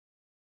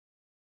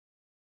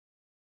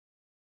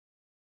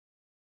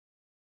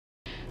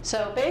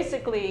So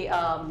basically,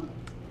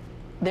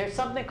 there's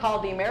something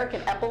called the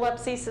American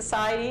Epilepsy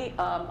Society.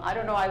 I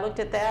don't know, I looked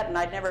at that and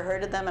I'd never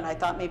heard of them, and I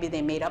thought maybe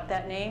they made up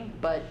that name,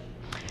 but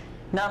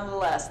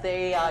nonetheless,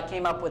 they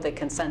came up with a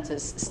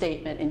consensus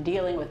statement in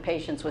dealing with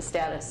patients with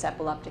status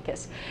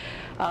epilepticus.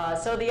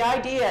 So the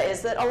idea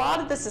is that a lot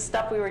of this is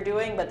stuff we were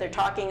doing, but they're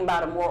talking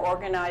about a more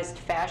organized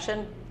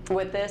fashion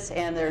with this,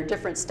 and there are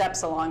different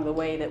steps along the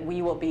way that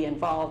we will be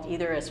involved,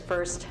 either as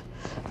first,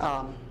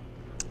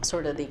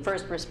 sort of the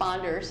first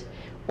responders,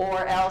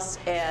 or else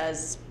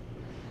as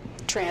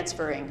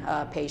transferring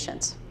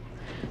patients.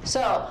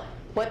 So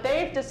what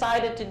they've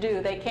decided to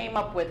do, they came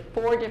up with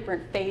 4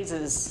 different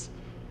phases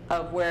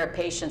of where a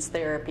patient's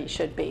therapy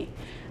should be.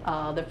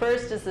 The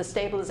first is the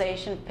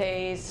stabilization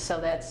phase,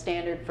 so that's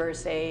standard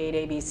first aid,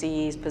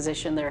 ABCs,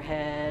 position their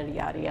head,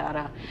 yada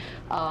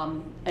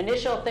yada.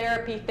 Initial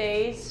therapy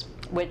phase,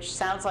 which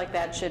sounds like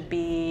that should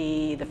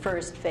be the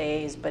first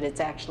phase, but it's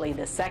actually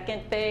the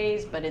second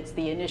phase, but it's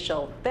the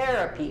initial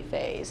therapy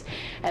phase.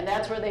 And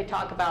that's where they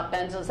talk about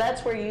benzos.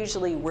 That's where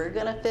usually we're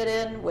gonna fit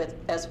in with,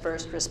 as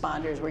first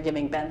responders. We're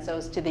giving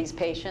benzos to these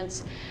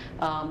patients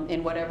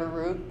in whatever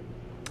route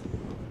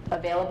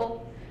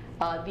available.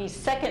 The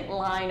second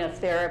line of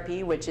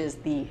therapy, which is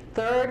the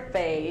third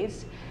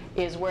phase,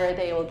 is where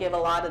they will give a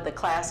lot of the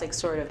classic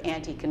sort of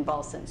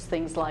anticonvulsants,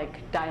 things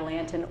like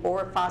Dilantin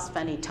or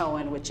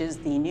fosphenytoin, which is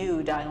the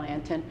new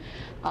Dilantin,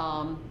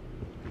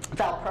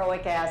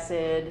 valproic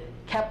acid.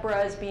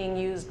 Keppra is being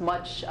used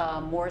much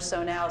more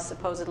so now.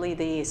 Supposedly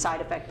the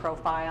side effect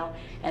profile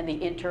and the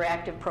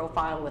interactive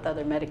profile with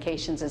other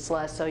medications is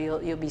less, so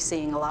you'll be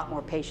seeing a lot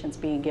more patients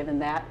being given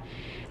that.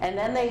 And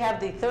then they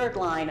have the third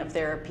line of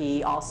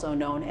therapy, also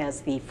known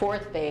as the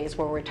fourth phase,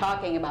 where we're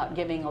talking about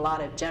giving a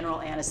lot of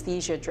general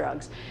anesthesia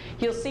drugs.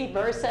 You'll see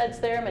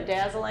Verseds there,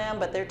 midazolam,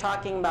 but they're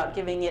talking about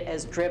giving it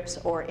as drips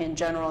or in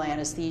general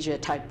anesthesia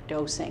type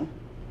dosing.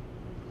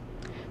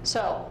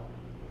 So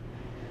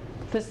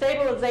the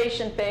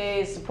stabilization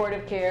phase,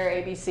 supportive care,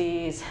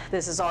 ABCs,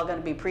 this is all going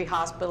to be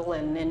pre-hospital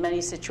and in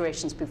many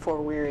situations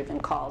before we're even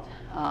called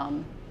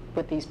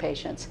with these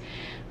patients.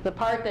 The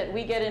part that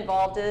we get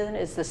involved in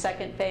is the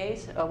second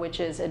phase, which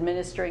is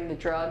administering the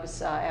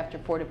drugs after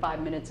 4 to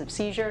 5 minutes of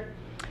seizure.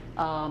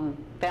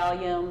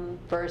 Valium,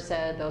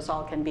 Versed, those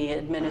all can be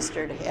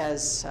administered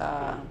as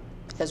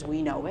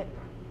we know it.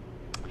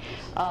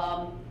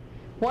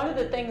 One of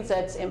the things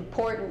that's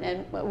important,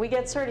 and we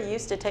get sort of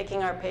used to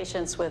taking our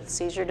patients with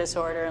seizure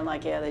disorder and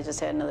like, yeah, they just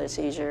had another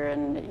seizure,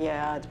 and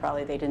yeah, it's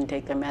probably they didn't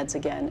take their meds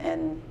again,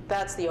 and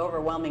that's the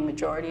overwhelming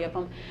majority of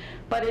them.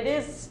 But it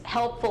is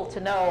helpful to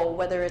know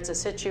whether it's a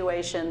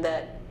situation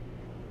that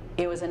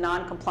it was a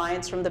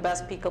non-compliance from the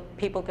best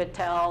people could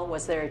tell.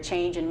 Was there a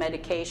change in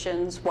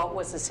medications? What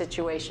was the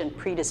situation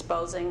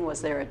predisposing?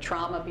 Was there a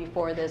trauma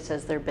before this?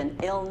 Has there been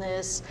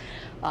illness?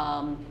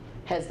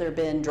 Has there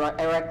been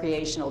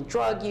recreational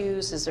drug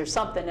use? Is there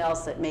something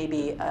else that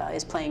maybe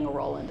is playing a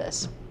role in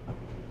this?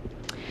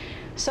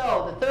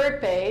 So the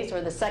third phase,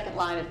 or the second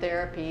line of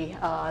therapy,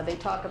 they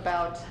talk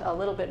about a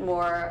little bit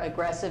more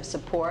aggressive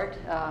support.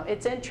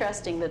 It's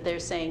interesting that they're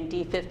saying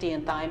D50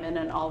 and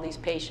thiamine in all these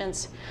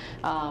patients.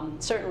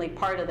 Certainly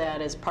part of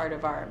that is part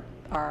of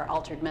our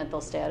altered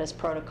mental status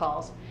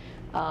protocols.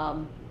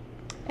 And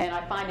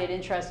I find it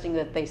interesting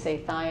that they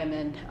say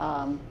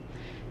thiamine,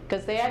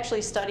 because they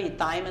actually studied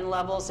thiamine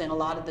levels in a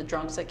lot of the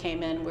drunks that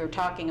came in. We were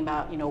talking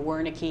about,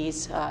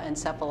 Wernicke's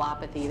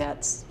encephalopathy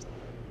that's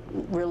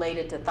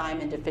related to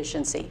thiamine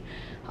deficiency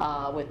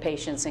with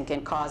patients and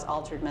can cause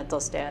altered mental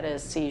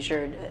status,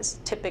 seizures,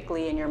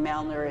 typically in your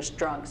malnourished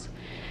drunks.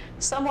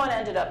 Someone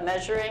ended up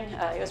measuring,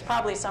 it was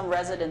probably some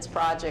resident's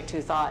project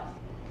who thought,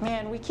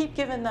 man, we keep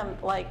giving them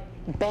like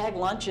bag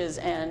lunches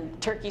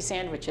and turkey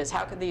sandwiches.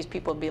 How could these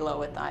people be low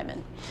with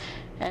thiamine?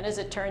 And as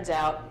it turns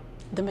out,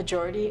 the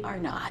majority are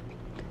not.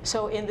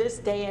 So in this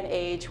day and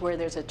age where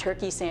there's a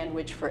turkey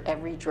sandwich for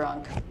every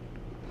drunk,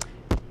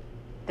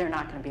 they're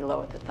not going to be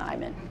low with the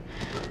thiamine.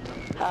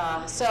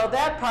 So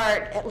that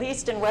part, at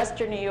least in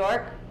Western New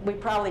York, we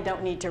probably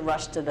don't need to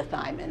rush to the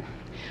thiamine.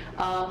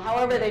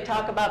 However, they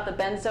talk about the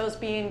benzos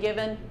being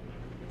given,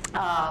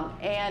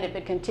 and if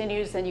it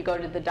continues, then you go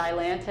to the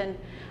Dilantin,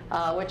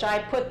 which I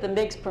put the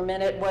mgs per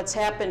minute. What's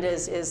happened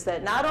is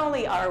that not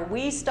only are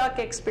we stuck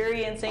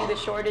experiencing the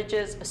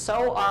shortages,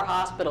 so are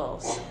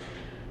hospitals.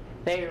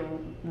 They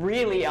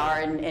really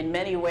are in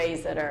many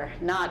ways that are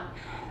not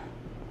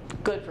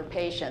good for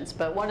patients.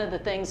 But one of the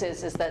things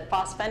is that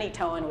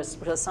fosphenytoin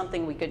was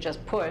something we could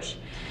just push,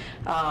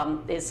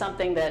 is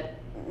something that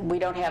we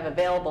don't have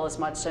available as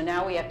much. So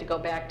now we have to go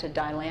back to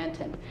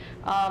Dilantin.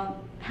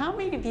 How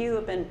many of you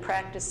have been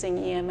practicing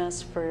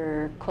EMS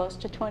for close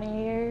to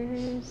 20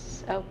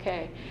 years?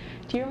 Okay.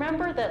 Do you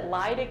remember that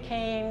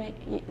lidocaine,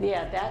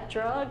 yeah, that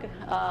drug,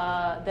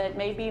 that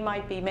maybe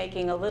might be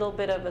making a little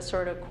bit of a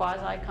sort of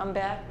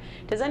quasi-comeback?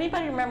 Does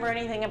anybody remember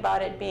anything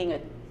about it being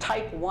a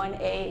type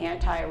 1A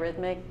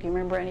antiarrhythmic? Do you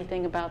remember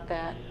anything about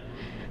that?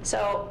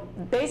 So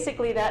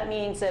basically that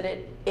means that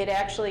it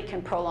actually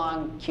can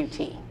prolong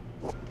QT,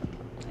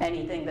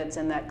 anything that's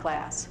in that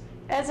class.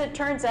 As it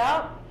turns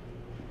out,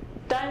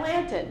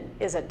 Dilantin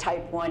is a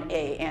type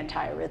 1A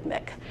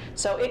antiarrhythmic.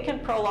 So it can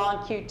prolong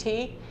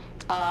QT,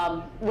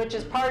 which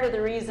is part of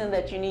the reason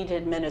that you need to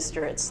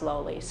administer it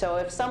slowly. So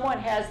if someone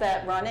has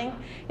that running,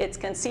 it's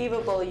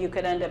conceivable you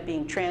could end up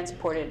being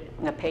transported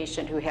in a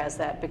patient who has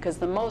that, because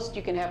the most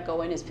you can have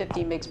go in is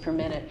 50 mg per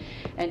minute.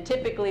 And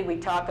typically we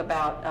talk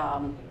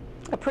about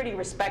a pretty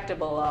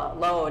respectable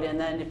load. And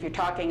then if you're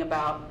talking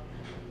about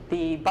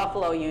the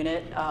Buffalo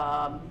unit,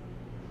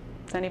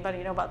 does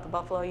anybody know about the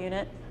Buffalo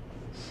unit?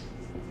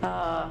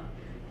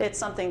 It's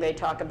something they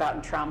talk about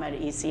in trauma at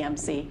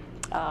ECMC.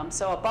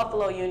 So a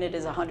Buffalo unit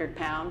is 100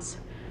 pounds.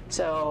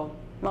 So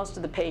most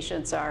of the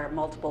patients are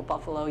multiple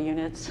Buffalo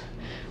units.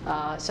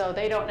 So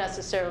they don't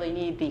necessarily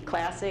need the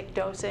classic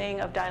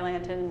dosing of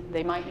Dilantin.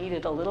 They might need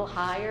it a little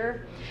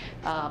higher.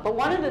 But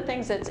one of the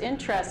things that's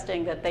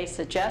interesting that they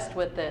suggest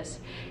with this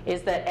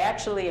is that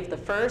actually if the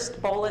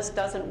first bolus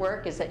doesn't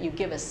work, is that you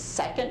give a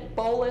second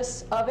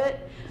bolus of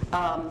it.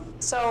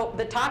 So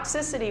the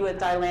toxicity with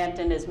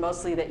Dilantin is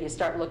mostly that you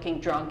start looking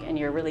drunk and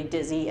you're really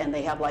dizzy, and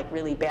they have like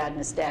really bad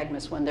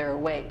nystagmus when they're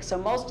awake. So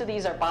most of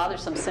these are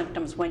bothersome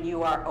symptoms when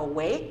you are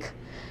awake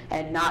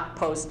and not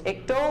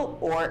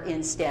post-ictal or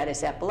in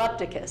status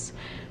epilepticus.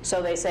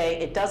 So they say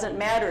it doesn't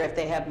matter if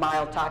they have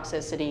mild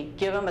toxicity,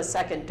 give them a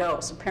second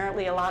dose.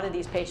 Apparently a lot of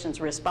these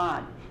patients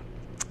respond.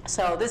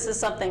 So this is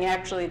something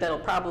actually that'll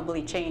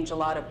probably change a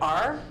lot of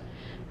our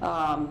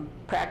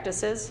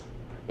practices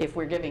if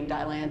we're giving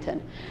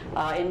Dilantin.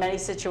 In many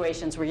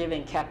situations we're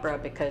giving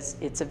Keppra because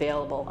it's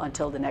available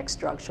until the next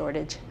drug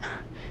shortage.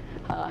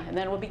 And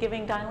then we'll be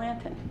giving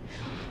Dilantin.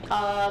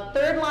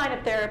 Third line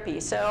of therapy.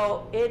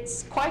 So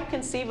it's quite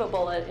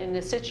conceivable in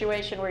a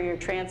situation where you're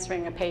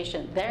transferring a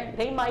patient,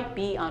 they might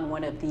be on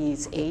one of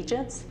these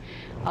agents.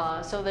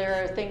 So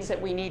there are things that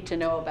we need to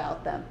know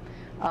about them.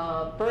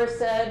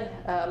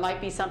 Versed might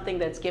be something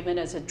that's given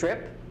as a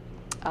drip.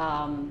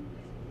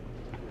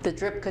 The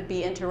drip could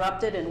be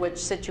interrupted, in which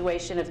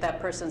situation if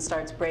that person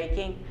starts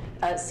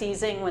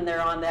seizing when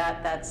they're on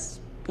that, that's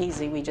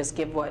easy. We just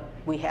give what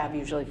we have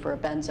usually for a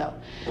benzo.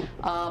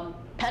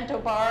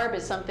 Pentobarb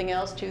is something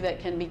else too that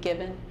can be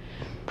given.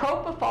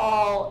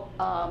 Propofol,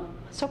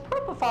 so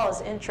propofol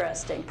is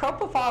interesting.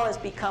 Propofol has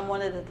become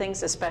one of the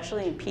things,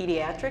 especially in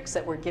pediatrics,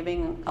 that we're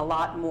giving a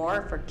lot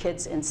more for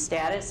kids in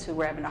status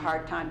who are having a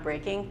hard time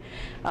breaking.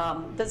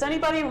 Does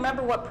anybody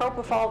remember what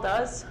propofol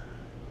does?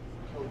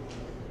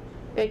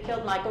 It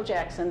killed Michael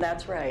Jackson,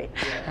 that's right.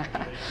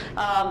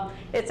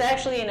 It's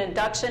actually an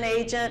induction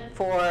agent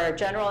for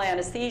general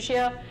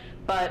anesthesia,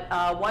 but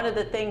one of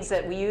the things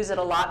that we use it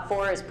a lot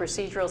for is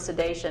procedural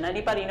sedation.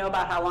 Anybody know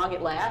about how long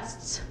it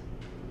lasts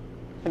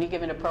when you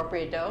give an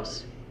appropriate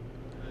dose?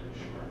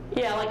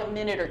 Yeah, like a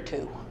minute or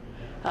two.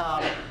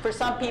 For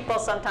some people,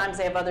 sometimes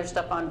they have other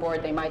stuff on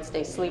board, they might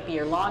stay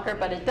sleepier longer,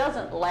 but it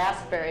doesn't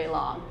last very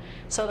long.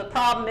 So the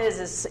problem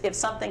is if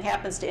something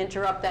happens to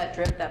interrupt that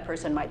drip, that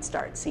person might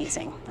start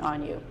seizing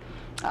on you.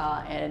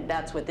 And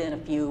that's within a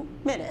few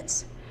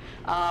minutes.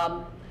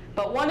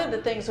 But one of the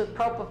things with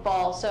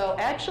propofol, so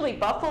actually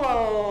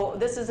Buffalo,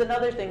 this is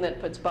another thing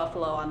that puts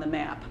Buffalo on the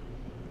map.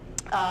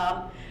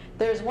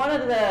 There's one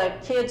of the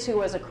kids who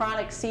was a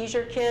chronic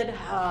seizure kid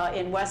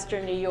in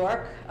Western New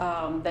York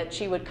that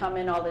she would come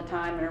in all the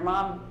time, and her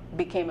mom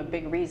became a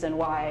big reason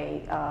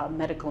why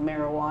medical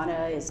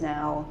marijuana is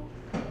now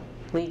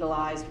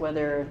legalized,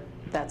 whether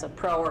that's a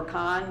pro or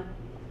con.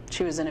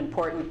 She was an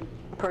important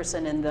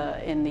person in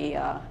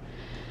the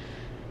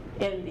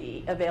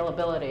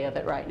availability of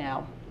it right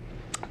now.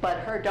 But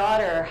her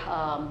daughter,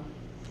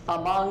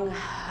 among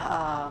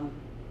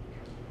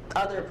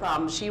other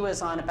problems, she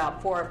was on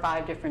about 4 or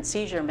 5 different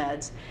seizure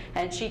meds,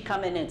 and she'd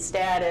come in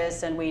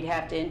status, and we'd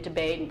have to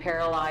intubate and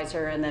paralyze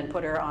her, and then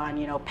put her on,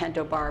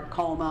 pentobarb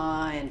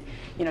coma, and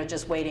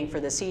just waiting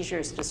for the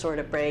seizures to sort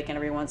of break, and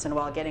every once in a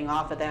while getting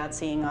off of that,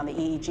 seeing on the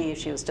EEG if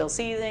she was still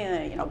seizing,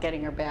 and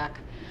getting her back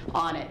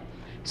on it.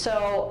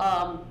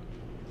 So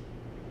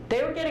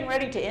they were getting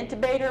ready to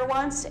intubate her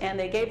once, and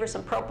they gave her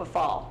some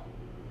propofol,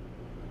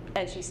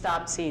 and she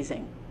stopped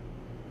seizing.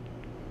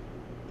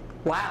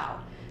 Wow.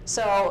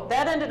 So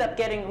that ended up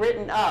getting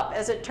written up.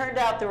 As it turned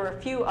out, there were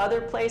a few other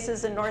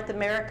places in North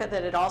America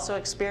that had also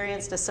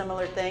experienced a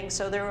similar thing.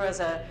 So there was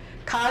a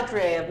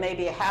cadre of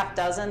maybe a half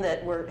dozen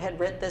that had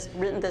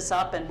written this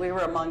up, and we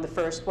were among the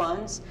first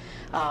ones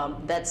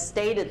that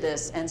stated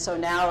this. And so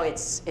now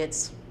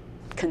it's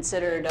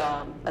considered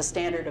a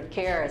standard of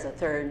care as a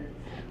third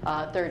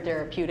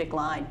therapeutic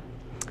line.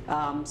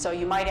 So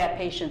you might have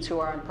patients who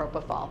are on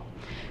propofol.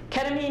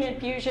 Ketamine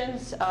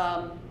infusions,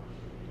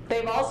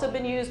 they've also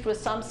been used with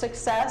some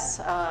success.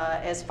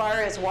 As far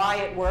as why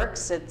it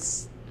works,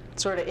 it's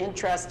sort of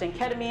interesting.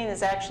 Ketamine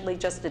is actually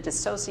just a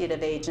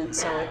dissociative agent,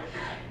 so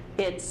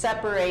it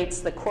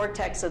separates the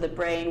cortex of the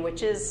brain,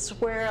 which is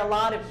where a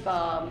lot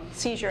of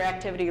seizure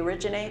activity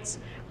originates,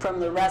 from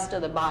the rest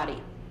of the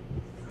body.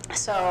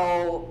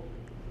 So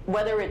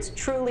whether it's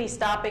truly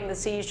stopping the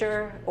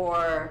seizure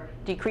or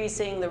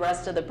decreasing the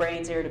rest of the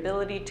brain's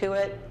irritability to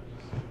it,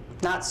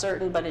 not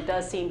certain, but it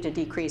does seem to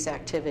decrease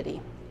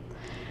activity.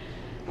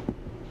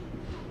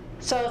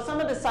 So some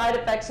of the side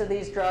effects of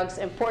these drugs,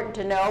 important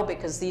to know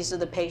because these are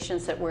the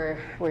patients that we're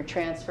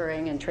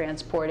transferring and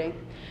transporting.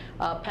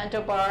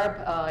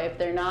 Pentobarb, if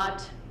they're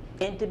not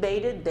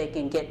intubated, they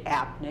can get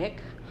apneic,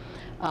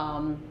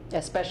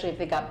 especially if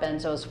they got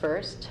benzos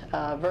first.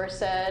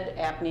 Versed,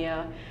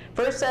 apnea.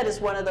 Versed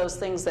is one of those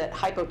things that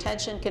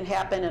hypotension can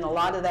happen, and a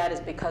lot of that is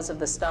because of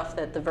the stuff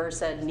that the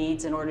Versed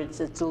needs in order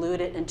to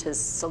dilute it into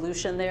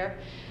solution there.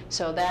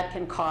 So that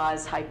can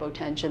cause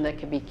hypotension that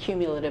can be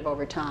cumulative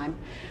over time.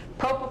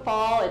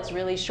 Propofol, it's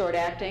really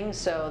short-acting,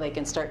 so they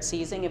can start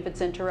seizing if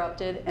it's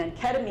interrupted. And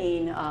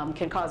ketamine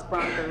can cause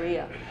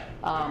bronchorrhea.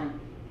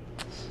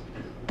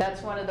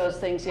 That's one of those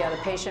things, yeah, the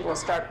patient will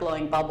start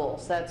blowing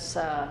bubbles. That's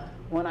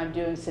when I'm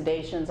doing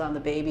sedations on the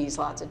babies,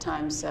 lots of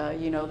times,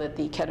 you know that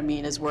the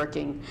ketamine is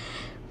working.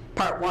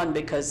 Part one,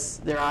 because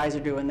their eyes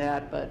are doing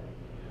that, but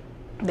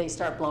they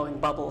start blowing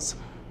bubbles.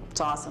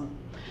 It's awesome.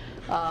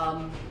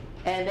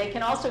 And they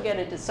can also get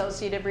a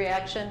dissociative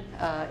reaction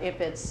if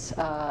it's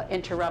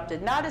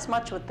interrupted. Not as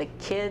much with the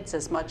kids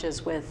as much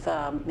as with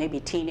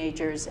maybe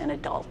teenagers and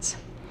adults.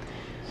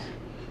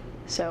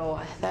 So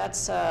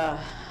that's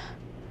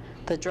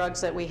the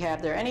drugs that we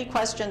have there. Any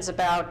questions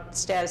about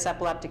status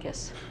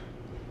epilepticus?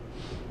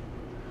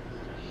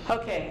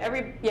 Okay,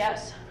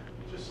 yes?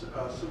 Just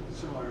something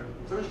similar.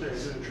 Thursday, I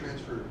did a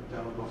transfer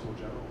down to Buffalo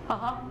General.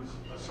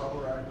 It was a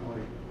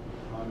subarachnoid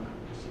on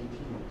CT,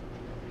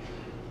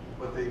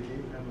 but they gave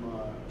him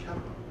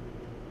Keppra.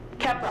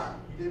 Keppra.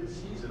 He didn't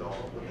seize it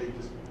all, but they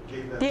just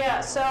gave that.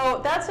 Yeah, so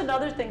that's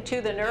another thing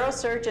too. The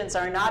neurosurgeons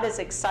are not as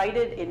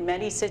excited in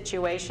many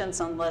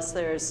situations unless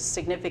there's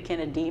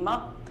significant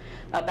edema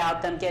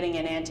about them getting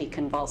an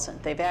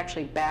anticonvulsant. They've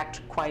actually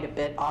backed quite a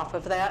bit off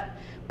of that.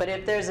 But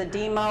if there's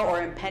edema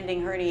or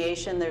impending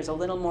herniation, there's a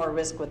little more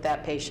risk with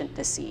that patient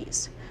to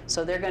seize.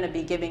 So they're going to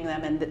be giving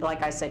them, and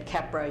like I said,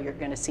 Keppra, you're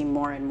going to see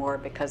more and more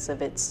because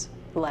of its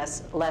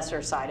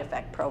lesser side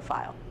effect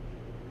profile.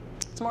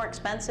 It's more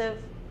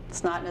expensive.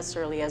 It's not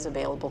necessarily as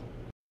available.